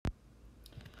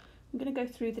I'm going to go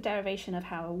through the derivation of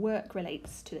how work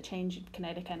relates to the change in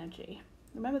kinetic energy.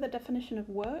 Remember the definition of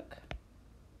work?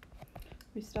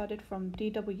 We started from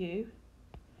dW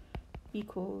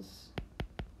equals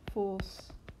force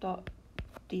dot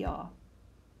dr.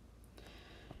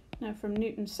 Now from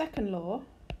Newton's second law,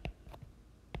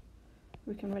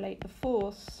 we can relate the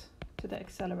force to the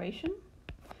acceleration.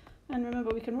 And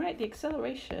remember, we can write the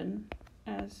acceleration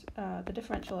as the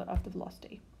differential of the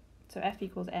velocity. So F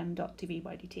equals m dot dv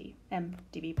by dt, m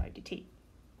dv by dt.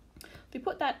 If we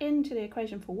put that into the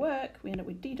equation for work, we end up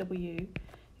with dW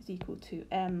is equal to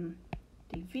m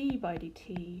dv by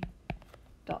dt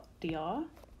dot dr.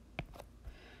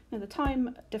 Now the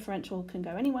time differential can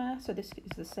go anywhere, so this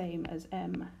is the same as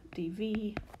m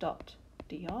dv dot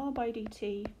dr by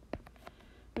dt,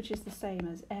 which is the same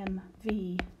as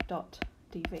mv dot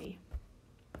dv.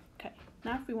 Okay,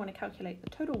 now if we want to calculate the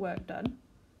total work done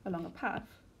along a path,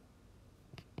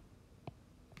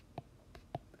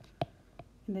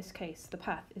 in this case the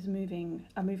path is moving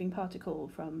a moving particle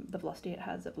from the velocity it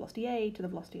has at velocity a to the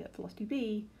velocity at velocity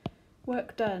b.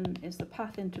 Work done is the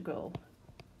path integral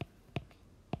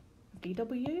of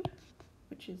dw,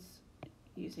 which is,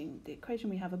 using the equation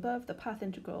we have above, the path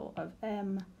integral of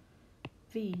mv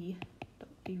dot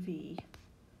dv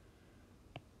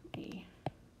e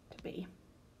to b.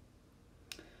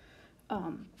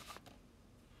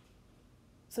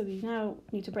 So we now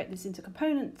need to break this into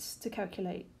components to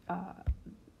calculate,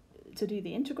 to do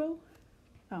the integral.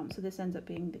 So this ends up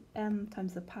being the m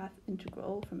times the path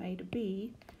integral from a to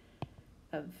b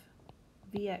of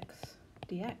vx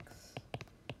dx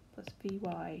plus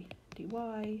vy dy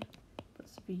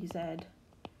plus vz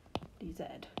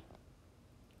dz.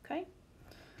 Okay?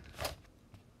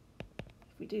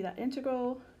 If we do that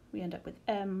integral, we end up with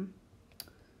m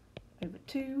over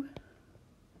 2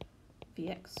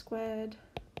 vx squared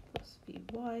plus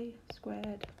vy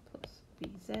squared plus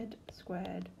vz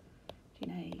squared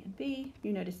between a and b.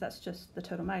 You notice that's just the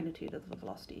total magnitude of the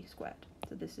velocity squared.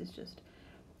 So this is just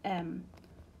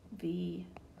mv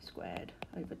squared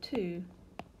over 2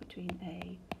 between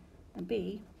a and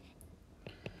b,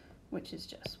 which is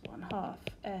just 1/2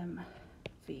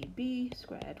 mvb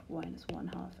squared minus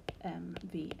 1/2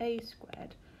 mva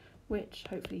squared, which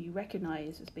hopefully you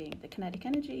recognize as being the kinetic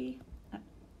energy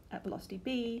at velocity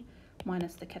b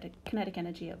minus the kinetic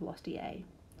energy at velocity a.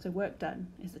 So work done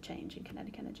is the change in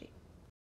kinetic energy.